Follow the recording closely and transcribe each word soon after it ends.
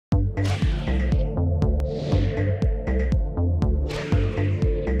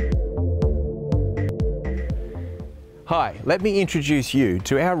Hi, let me introduce you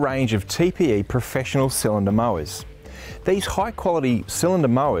to our range of TPE professional cylinder mowers. These high-quality cylinder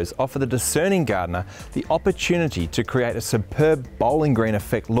mowers offer the discerning gardener the opportunity to create a superb bowling green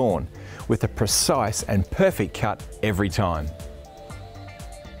effect lawn with a precise and perfect cut every time.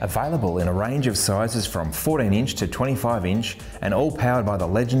 Available in a range of sizes from 14-inch to 25-inch and all powered by the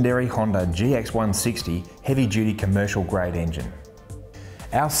legendary Honda GX160 heavy-duty commercial grade engine.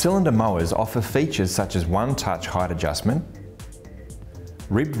 Our cylinder mowers offer features such as one-touch height adjustment,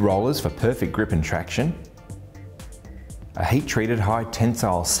 ribbed rollers for perfect grip and traction, a heat-treated high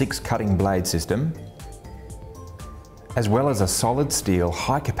tensile 6-cutting blade system, as well as a solid steel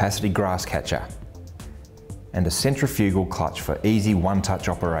high-capacity grass catcher, and a centrifugal clutch for easy one-touch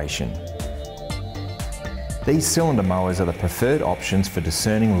operation. These cylinder mowers are the preferred options for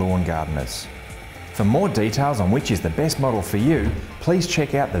discerning lawn gardeners. For more details on which is the best model for you, please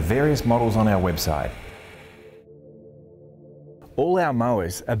check out the various models on our website. All our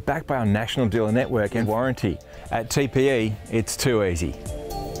mowers are backed by our national dealer network and warranty. At TPE, it's too easy.